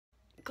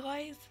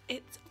guys,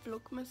 it's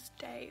Vlogmas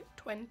day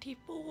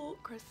 24,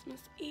 Christmas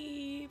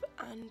Eve,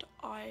 and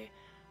I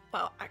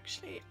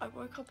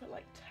woke up at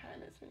like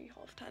 10, it's nearly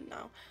 10:30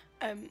 now,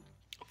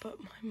 but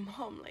my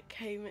mum my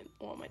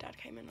dad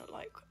came in at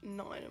like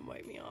 9 and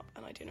woke me up,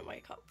 and I didn't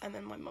wake up, and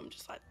then my mum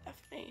just like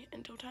left me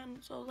until 10,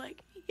 so I was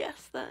like,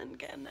 yes then,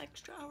 get an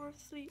extra hour of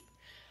sleep.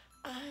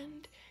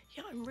 And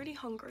yeah, I'm really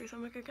hungry, so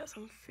I'm gonna go get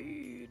some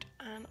food,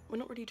 and we're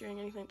not really doing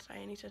anything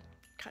today. I need to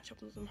catch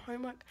up on some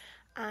homework,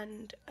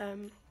 and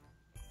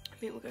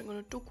I think we're going on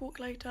a dog walk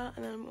later,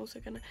 and then I'm also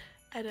gonna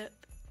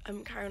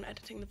carry on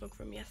editing the vlog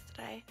from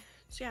yesterday.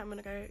 So yeah, I'm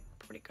gonna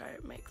probably go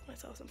make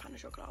myself some pan au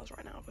chocolat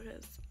right now,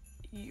 because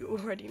you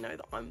already know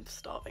that I'm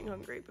starving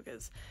hungry,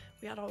 because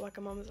we had our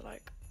Wagamama's at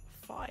like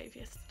 5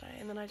 yesterday,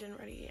 and then I didn't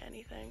really eat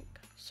anything,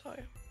 so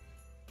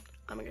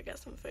I'm gonna go get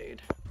some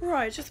food.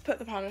 Right, just put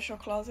the pan au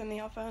chocolats in the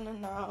oven,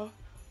 and now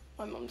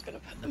my mum's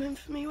gonna put them in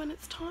for me when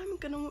it's time. I'm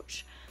gonna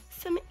watch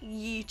some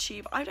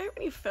YouTube. I don't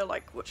really feel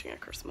like watching a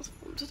Christmas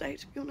film today,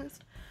 to be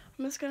honest.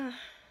 I'm just gonna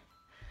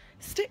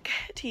stick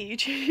to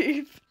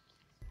YouTube.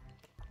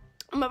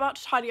 I'm about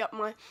to tidy up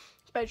my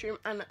bedroom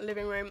and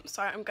living room,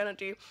 so I'm gonna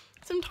do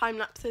some time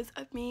lapses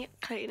of me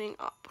cleaning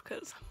up,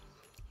 because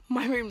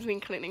my room's been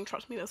cleaning,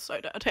 trust me, they're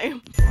so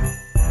dirty.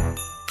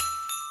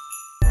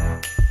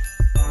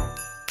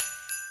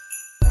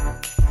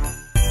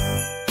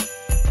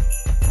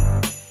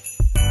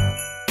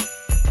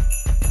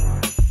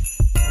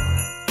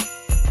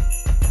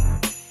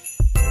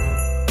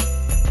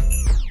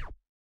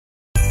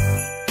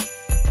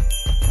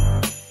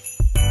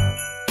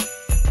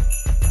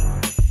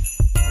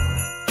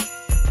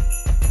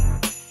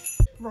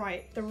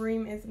 Right, the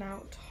room is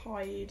now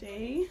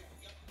tidy,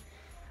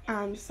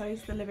 and so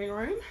is the living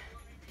room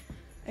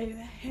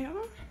over here,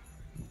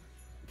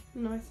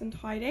 nice and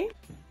tidy.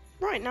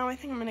 Right, now I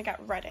think I'm gonna get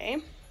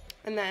ready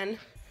and then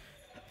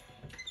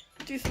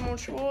do some more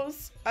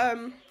chores.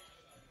 I'm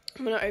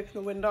gonna open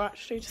the window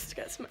actually just to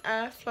get some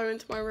air flow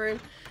into my room.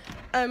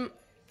 I'm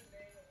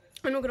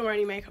not gonna wear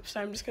any makeup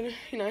today, I'm just gonna,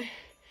 you know,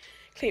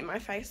 clean my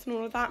face and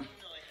all of that,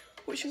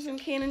 which is in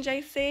Keen and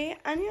JC,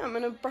 and yeah, I'm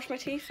gonna brush my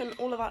teeth and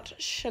all of that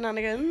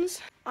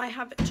shenanigans. I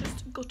have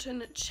just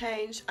gotten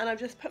changed, and I've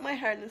just put my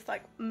hair in this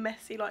like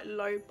messy like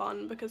low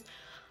bun, because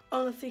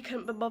honestly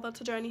couldn't be bothered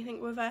to do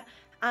anything with it,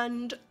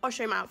 and I'll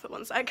show you my outfit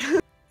one sec.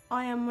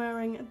 I am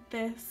wearing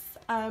this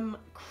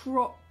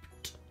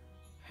cropped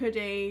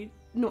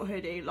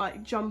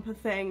like jumper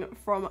thing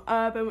from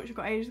Urban, which I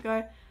got ages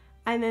ago,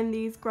 and then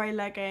these grey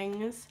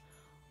leggings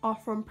are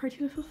from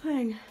Pretty Little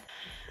Thing.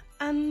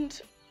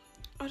 And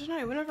I don't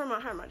know, whenever I'm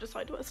at home I just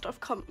like to wear stuff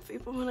comfy,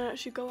 but when I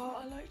actually go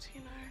out I like to,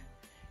 you know,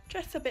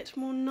 dress a bit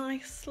more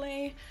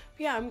nicely.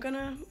 But yeah, I'm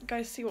gonna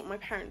go see what my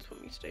parents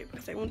want me to do,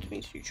 because they wanted me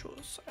to do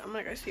chores, so I'm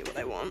gonna go see what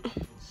they want.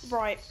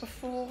 Right,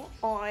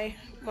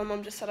 my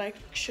mum just said I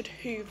should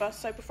hoover,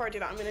 so before I do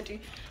that I'm gonna do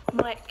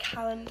my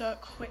calendar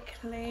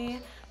quickly.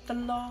 The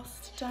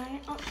last day,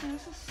 actually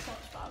this is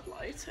such bad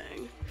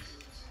lighting.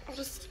 I'll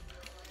just,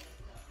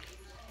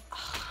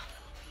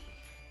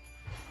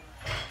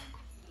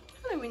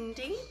 hello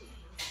Windy.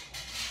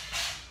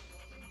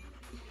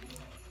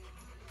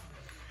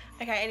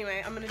 Okay,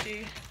 anyway, I'm gonna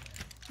do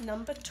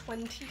number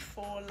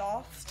 24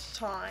 last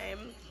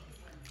time.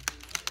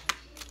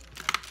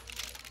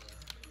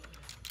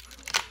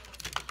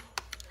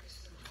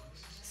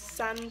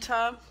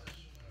 Santa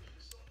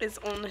is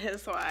on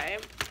his way.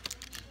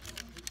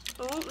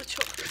 Oh, the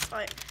chocolate's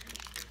like,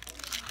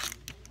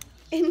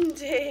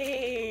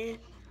 Indy.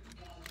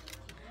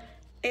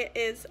 It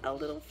is a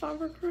little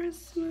Father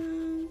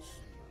Christmas.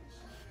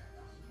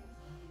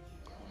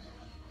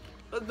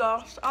 The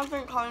last, I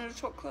think, kind of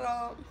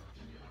chocolate.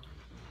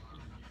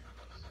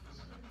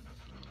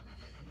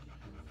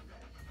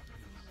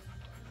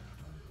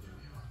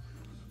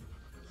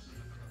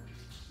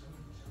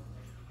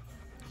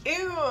 Ew,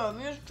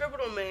 you just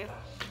dribbled on me.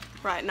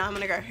 Right, now I'm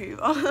gonna go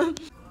hoover.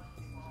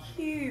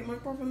 Cute, my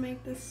brother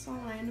made this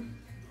sign.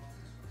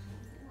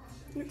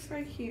 It looks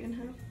very cute in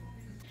here.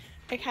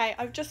 Okay,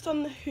 I've just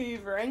done the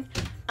hoovering,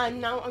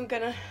 and now I'm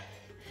gonna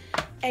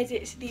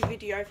edit the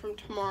video from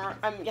tomorrow,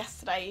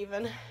 yesterday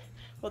even,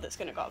 well that's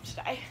gonna go up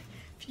today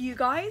for you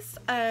guys,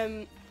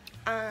 and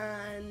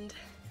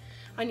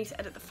I need to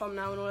edit the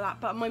thumbnail and all that.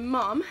 But my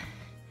mum,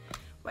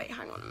 wait,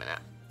 hang on a minute,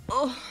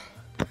 oh,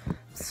 I'm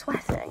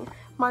sweating.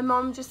 My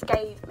mum just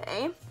gave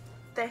me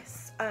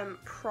this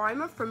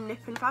primer from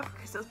Nip and Fab,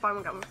 because it was buy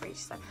one get one free. She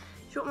said, do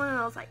you want one? And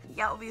I was like,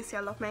 yeah, obviously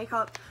I love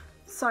makeup.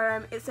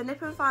 So it's a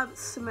Nip and Fab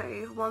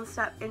Smooth One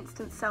Step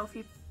Instant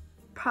Selfie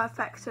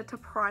Perfector to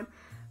Prime,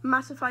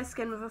 mattify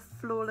skin with a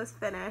flawless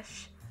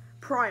finish,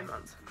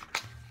 primers.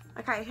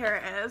 Okay,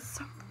 here it is,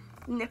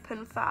 Nip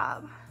and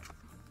Fab.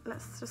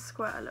 Let's just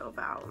squirt a little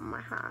bit out on my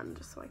hand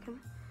just so I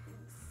can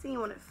see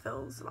what it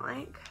feels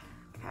like.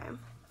 Okay.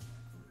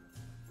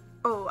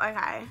 Oh,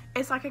 okay.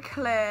 It's like a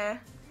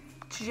clear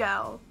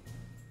gel.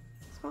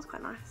 It smells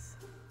quite nice.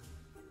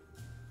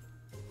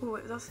 Oh,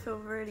 it does feel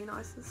really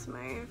nice and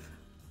smooth.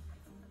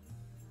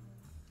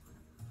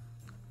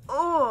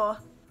 Oh,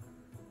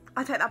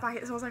 I take that back,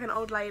 it smells like an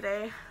old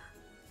lady.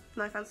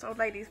 No offense to old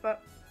ladies,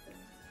 but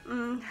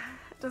it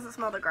doesn't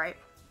smell the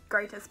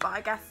greatest, but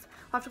I guess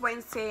I'll have to wait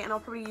and see, and I'll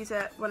probably use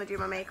it when I do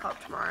my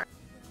makeup tomorrow.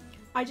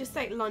 I just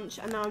ate lunch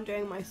and now I'm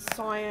doing my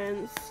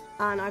science,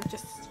 and I'm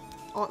just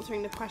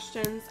answering the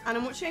questions, and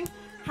I'm watching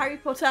Harry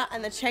Potter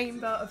and the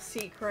Chamber of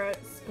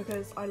Secrets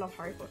because I love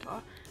Harry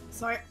Potter.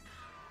 So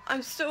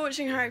I'm still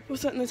watching Harry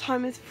Potter and the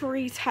time is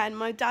 3:10.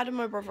 My dad and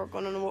my brother have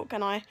gone on a walk,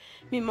 and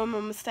me and my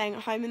mum are staying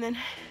at home, and then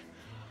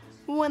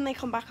when they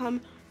come back I'm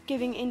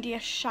giving Indy a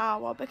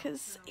shower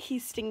because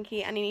he's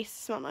stinky and he needs to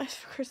smell nice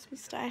for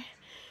Christmas Day.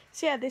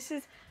 So yeah, this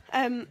is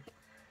Harry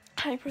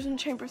Potter and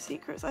the Chamber of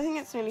Secrets. I think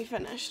it's nearly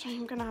finished.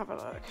 I'm gonna have a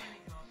look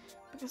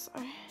because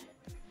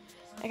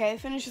okay, it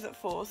finishes at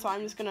 4, so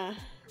I'm just gonna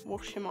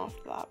wash him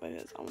after that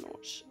because I want to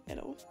watch it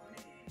all,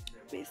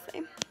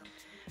 obviously.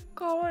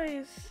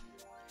 Guys,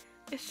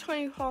 it's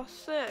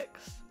 6:20.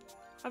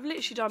 I've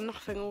literally done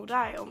nothing all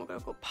day. Oh my god,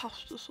 I've got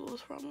pasta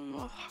sauce from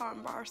them. How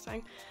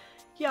embarrassing.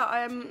 Yeah,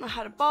 I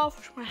had a bath,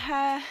 washed my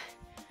hair.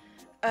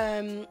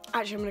 Actually,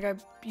 I'm gonna go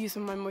use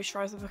some of my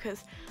moisturiser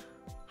because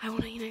I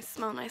want to, you know,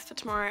 smell nice for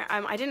tomorrow.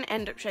 I didn't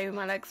end up shaving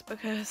my legs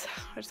because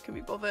I just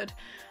couldn't be bothered,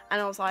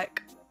 and I was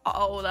like,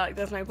 oh, like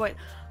there's no point.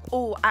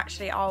 Oh,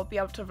 actually, I'll be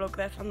able to vlog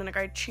this. I'm gonna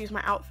go choose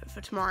my outfit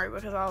for tomorrow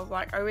because I was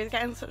like, I always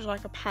get in such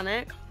like a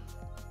panic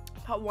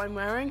about what I'm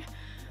wearing.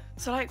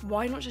 So like,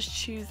 why not just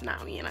choose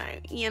now, you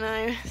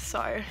know?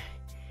 So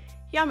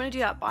yeah, I'm gonna do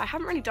that, but I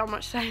haven't really done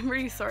much today. I'm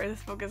really sorry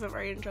this vlog isn't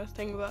very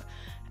interesting, but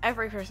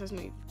every Christmas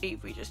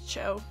Eve we just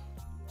chill.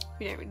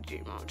 We don't really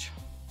do much.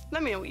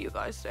 Let me know what you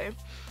guys do.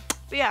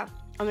 But yeah,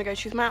 I'm gonna go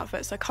choose my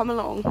outfit, so come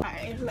along.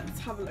 Okay, let's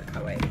have a look.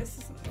 Oh wait, this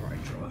isn't the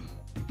right drawer.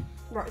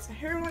 Right, so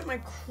here are like my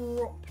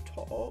crop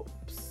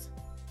tops.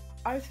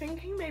 I was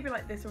thinking maybe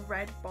like this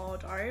red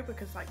Bardo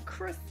because like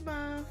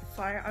Christmas,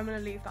 so I'm gonna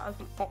leave that as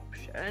an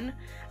option.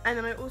 And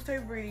then I also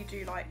really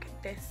do like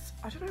this,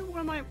 I don't know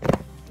why my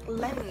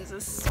lens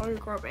is so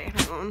grubby,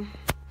 hang on.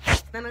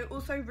 Then I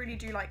also really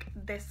do like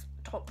this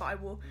top that I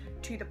wore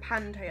to the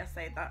panto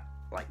yesterday that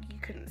like you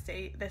couldn't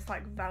see, this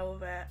like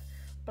velvet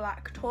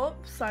black top,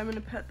 so I'm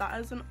gonna put that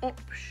as an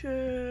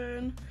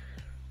option.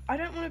 I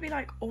don't want to be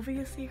like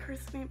obviously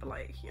Christmassy, but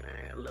like, you know,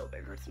 a little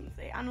bit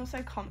Christmassy, and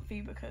also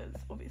comfy because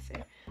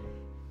obviously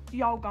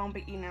y'all gonna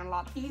be eating a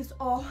lot. These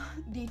are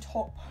the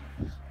top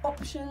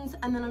options,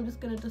 and then I'm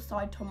just gonna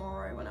decide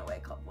tomorrow when I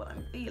wake up what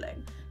I'm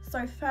feeling.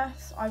 So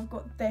first I've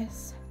got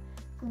this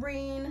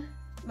green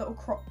little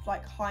cropped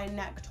like high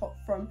neck top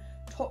from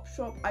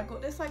Topshop. I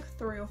got this like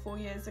 3 or 4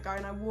 years ago,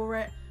 and I wore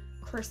it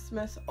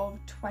Christmas of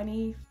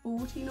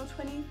 2014 or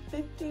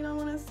 2015, I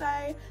want to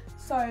say.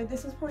 So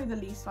this is probably the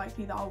least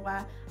likely that I'll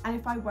wear, and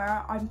if I wear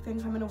it, I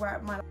think I'm gonna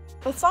wear it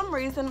for some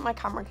reason my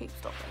camera keeps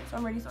stopping, so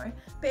I'm really sorry,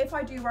 but if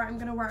I do wear it, I'm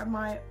gonna wear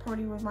it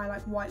probably with my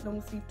like white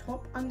long sleeve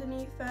top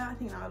underneath it. I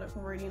think that would look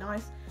really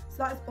nice.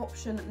 So that is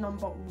option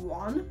number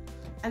 1,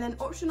 and then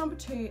option number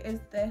 2 is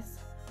this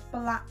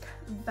black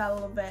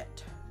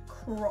velvet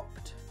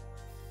cropped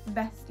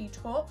vesty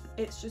top.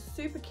 It's just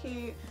super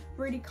cute,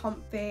 really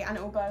comfy, and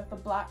it will go with the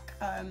black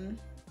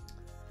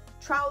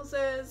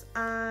trousers,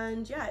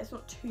 and yeah, it's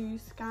not too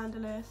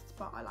scandalous,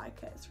 but I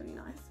like it. It's really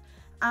nice.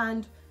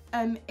 And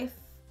if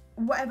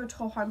whatever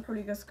top, I'm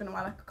probably just gonna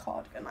wear like a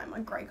cardigan, like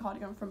my grey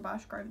cardigan from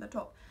Bershka over the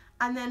top.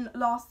 And then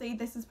lastly,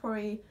 this is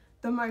probably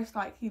the most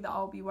likely that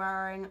I'll be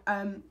wearing.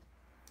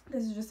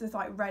 This is just this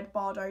like red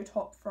Bardo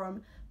top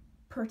from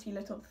Pretty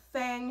Little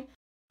Thing.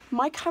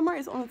 My camera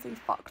is honestly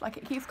fucked, like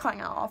it keeps cutting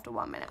out after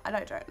 1 minute, I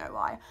don't know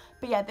why.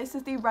 But yeah, this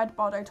is the red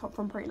Bardo top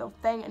from Pretty Little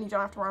Thing, and you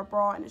don't have to wear a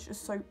bra, and it's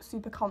just so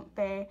super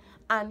comfy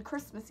and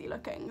Christmassy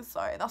looking,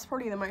 so that's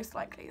probably the most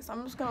likely. So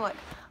I'm just gonna like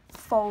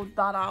fold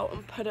that out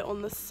and put it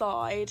on the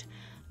side,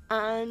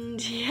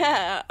 and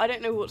yeah, I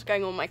don't know what's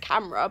going on with my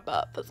camera,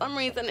 but for some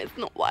reason it's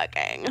not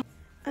working.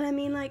 And I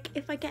mean, like,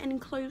 if I get any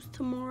clothes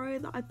tomorrow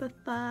that I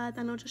prefer,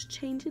 then I'll just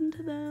change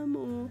into them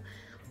or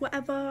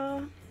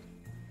whatever.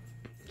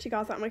 She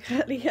got out my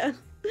curly hair.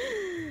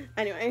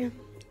 Anyway, I'm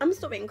gonna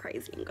stop being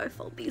crazy and go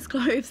fold these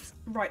clothes.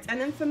 Right, and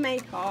then for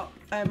makeup,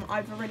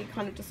 I've already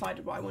kind of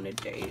decided what I want to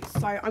do.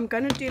 So I'm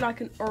gonna do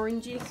like an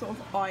orangey sort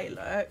of eye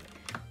look,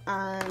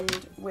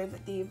 and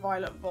with the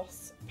Violet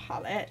Voss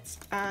palette,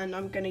 and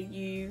I'm gonna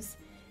use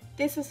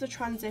this as the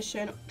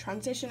transition,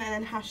 and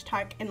then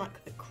hashtag in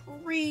like the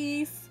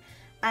crease,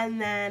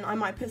 and then I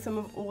might put some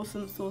of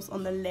Awesome Sauce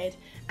on the lid,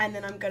 and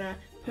then I'm gonna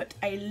put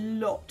a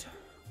lot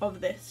of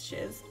this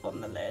shiz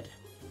on the lid,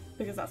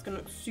 because that's gonna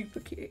look super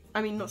cute.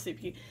 I mean, not super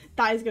cute.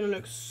 That is gonna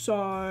look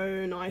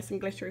so nice and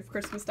glittery for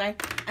Christmas Day.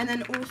 And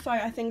then also,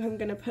 I think I'm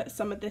gonna put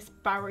some of this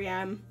Barry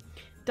M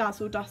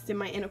Dazzle Dust in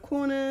my inner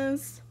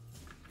corners.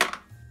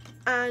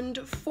 And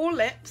for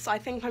lips, I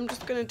think I'm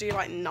just gonna do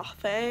like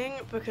nothing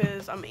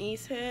because I'm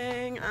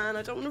eating and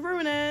I don't want to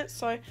ruin it.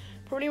 So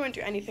probably won't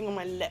do anything on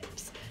my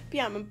lips. But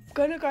yeah, I'm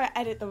gonna go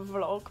edit the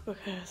vlog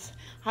because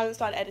I haven't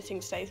started editing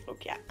today's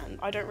vlog yet, and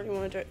I don't really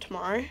want to do it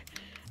tomorrow.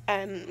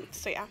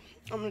 So yeah,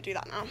 I'm gonna do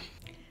that now.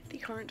 The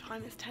current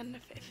time is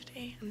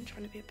 10:50. I'm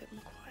trying to be a bit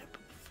more quiet,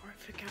 but before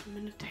I forget, I'm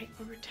gonna take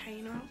my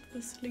retainer out of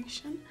the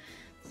solution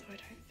so I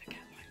don't forget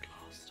like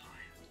last time.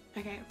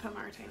 Okay, I put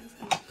my retainers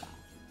in.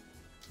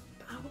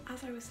 But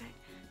as I was saying,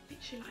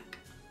 literally like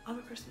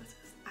other Christmases,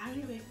 I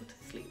haven't been able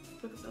to sleep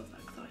because I was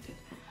that excited.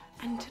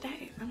 And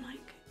today, I'm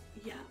like,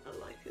 yeah,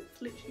 like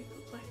it's literally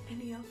feels like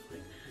any other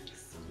like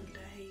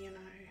Sunday, you know.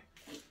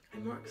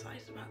 I'm more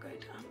excited about going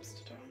to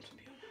Amsterdam, to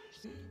be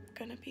honest. I'm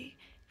gonna be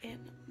in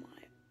my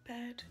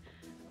bed.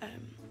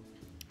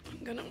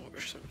 I'm gonna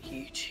watch some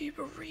YouTube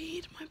or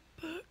read my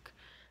book.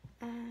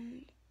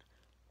 And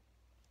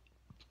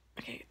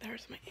okay,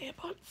 there's my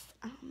earbuds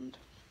and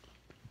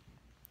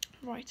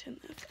writing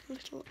this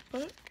little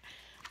book.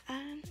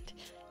 And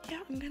yeah,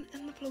 I'm gonna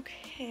end the vlog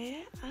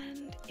here,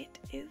 and it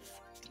is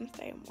gonna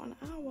stay in 1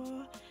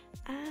 hour,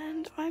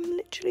 and I'm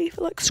literally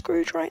feel like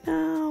Scrooge right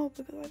now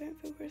because I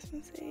don't feel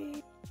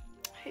Christmassy.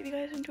 I hope you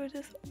guys enjoyed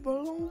this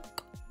vlog,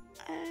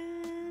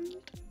 and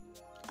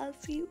I'll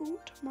see you all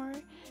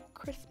tomorrow,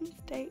 Christmas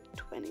Day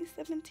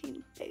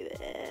 2017, baby.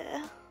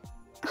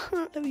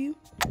 Love you.